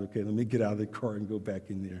 $750. Okay, let me get out of the car and go back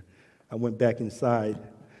in there." I went back inside.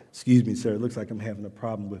 "Excuse me, sir, it looks like I'm having a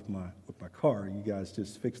problem with my car. You guys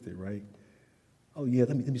just fixed it, right?" "Oh, yeah,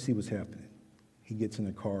 let me see what's happening." He gets in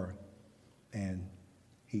the car, and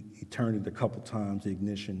he turned it a couple times, the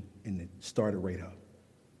ignition, and it started right up.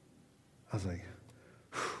 I was like,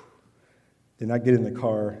 whew. Then I get in the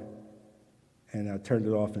car, and I turned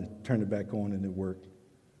it off and turned it back on, and it worked.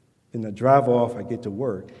 Then I drive off, I get to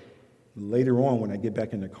work. Later on, when I get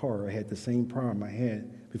back in the car, I had the same problem I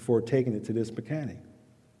had before taking it to this mechanic.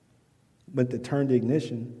 Went to turn the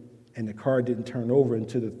ignition, and the car didn't turn over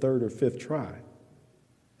until the third or fifth try.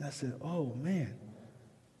 And I said, "Oh, man,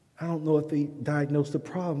 I don't know if they diagnosed the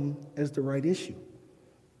problem as the right issue.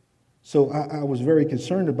 So I was very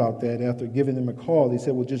concerned about that. After giving them a call, they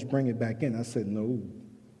said, well, just bring it back in. I said, no.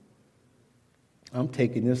 I'm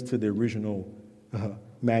taking this to the original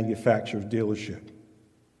manufacturer's dealership.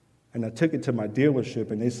 And I took it to my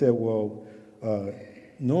dealership, and they said, well,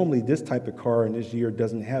 normally this type of car in this year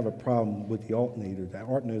doesn't have a problem with the alternator. The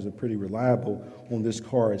alternators are pretty reliable on this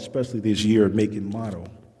car, especially this year, make and model.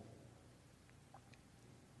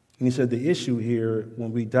 And he said, the issue here,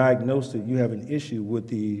 when we diagnosed it, you have an issue with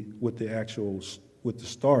the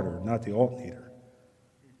starter, not the alternator.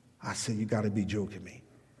 I said, you got to be joking me.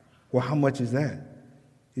 Well, how much is that?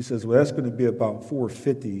 He says, well, that's going to be about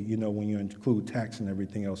 $450, when you include tax and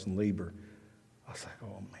everything else and labor. I was like,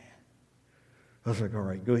 oh, man. I was like, all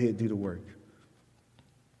right, go ahead, do the work.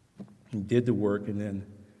 He did the work, and then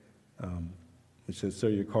he said, sir,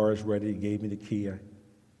 your car is ready. He gave me the key. I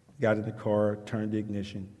got in the car, turned the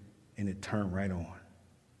ignition, and it turned right on,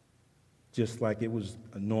 just like it was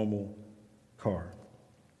a normal car.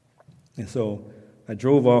 And so I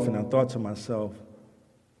drove off, and I thought to myself,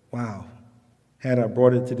 wow, had I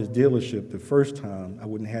brought it to this dealership the first time, I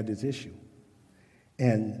wouldn't have had this issue.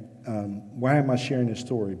 And why am I sharing this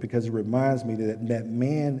story? Because it reminds me that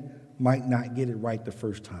man might not get it right the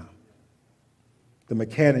first time. The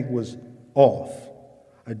mechanic was off.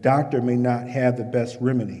 A doctor may not have the best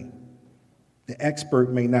remedy. The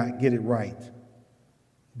expert may not get it right.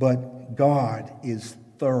 But God is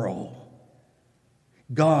thorough.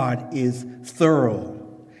 God is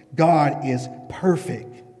thorough. God is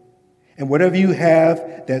perfect. And whatever you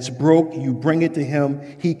have that's broke, you bring it to him.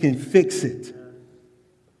 He can fix it.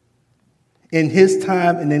 In his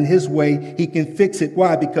time and in his way, he can fix it.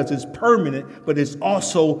 Why? Because it's permanent, but it's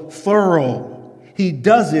also thorough. He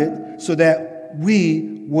does it so that we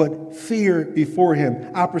would fear before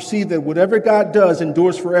him. I perceive that whatever God does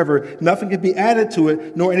endures forever. Nothing can be added to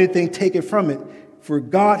it, nor anything taken from it. For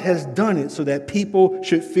God has done it so that people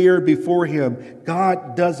should fear before him.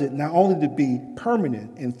 God does it not only to be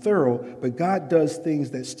permanent and thorough, but God does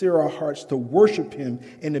things that stir our hearts to worship him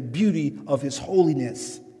in the beauty of his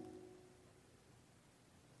holiness.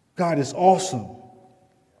 God is awesome.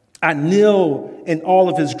 I kneel in all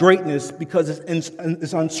of his greatness because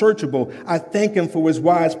it's unsearchable. I thank him for his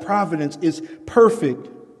wise providence. It's perfect.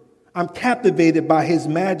 I'm captivated by his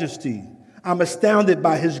majesty. I'm astounded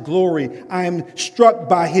by his glory. I am struck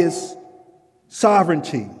by his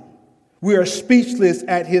sovereignty. We are speechless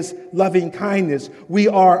at his loving kindness. We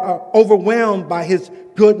are overwhelmed by his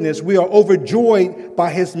goodness. We are overjoyed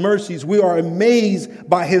by his mercies. We are amazed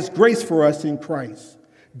by his grace for us in Christ.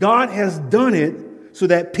 God has done it so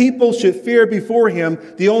that people should fear before him.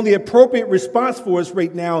 The only appropriate response for us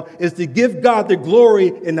right now is to give God the glory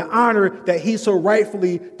and the honor that he so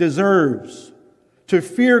rightfully deserves. To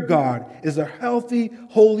fear God is a healthy,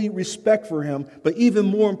 holy respect for him. But even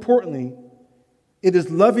more importantly, it is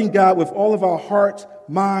loving God with all of our heart,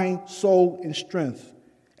 mind, soul, and strength.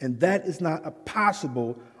 And that is not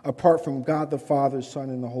possible apart from God the Father, Son,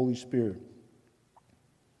 and the Holy Spirit.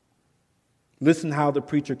 Listen how the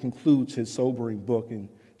preacher concludes his sobering book in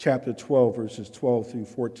chapter 12, verses 12 through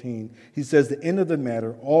 14. He says, the end of the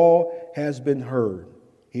matter, all has been heard.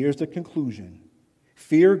 Here's the conclusion.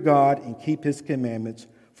 Fear God and keep his commandments,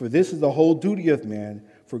 for this is the whole duty of man.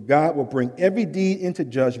 For God will bring every deed into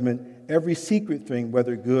judgment, every secret thing,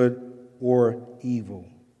 whether good or evil.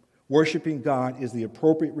 Worshiping God is the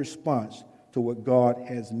appropriate response to what God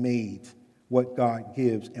has made, what God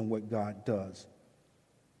gives, and what God does.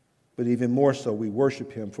 But even more so, we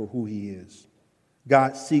worship him for who he is.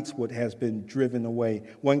 God seeks what has been driven away.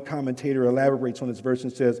 One commentator elaborates on this verse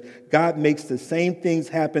and says, God makes the same things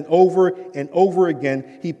happen over and over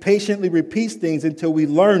again. He patiently repeats things until we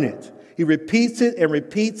learn it. He repeats it and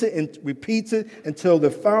repeats it and repeats it until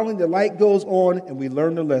finally the light goes on and we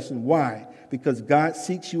learn the lesson. Why? Because God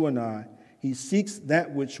seeks you and I. He seeks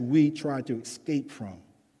that which we try to escape from.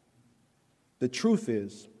 The truth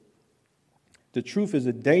is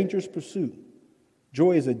a dangerous pursuit.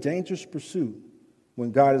 Joy is a dangerous pursuit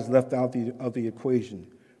when God is left out of the equation.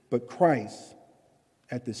 But Christ,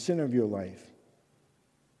 at the center of your life,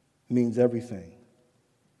 means everything.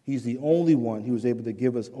 He's the only one who is able to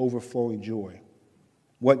give us overflowing joy.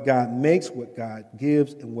 What God makes, what God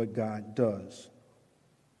gives, and what God does.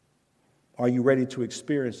 Are you ready to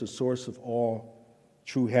experience the source of all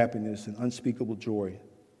true happiness and unspeakable joy?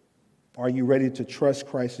 Are you ready to trust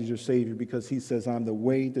Christ as your Savior? Because he says, I'm the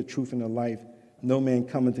way, the truth, and the life. No man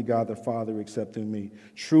cometh to God the Father except in me.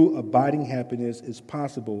 True abiding happiness is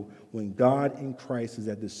possible when God in Christ is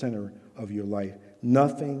at the center of your life.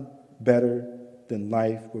 Nothing better than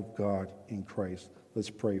life with God in Christ. Let's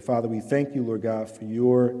pray. Father, we thank you, Lord God, for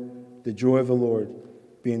the joy of the Lord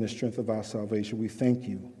being the strength of our salvation. We thank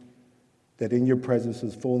you that in your presence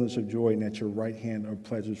is fullness of joy, and at your right hand are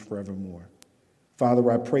pleasures forevermore.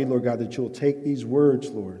 Father, I pray, Lord God, that you'll take these words,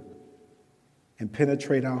 Lord, and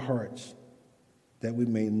penetrate our hearts, that we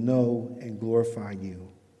may know and glorify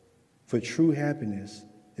you. For true happiness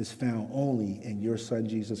is found only in your Son,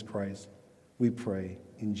 Jesus Christ. We pray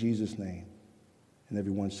in Jesus' name. And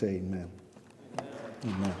everyone say amen. Amen.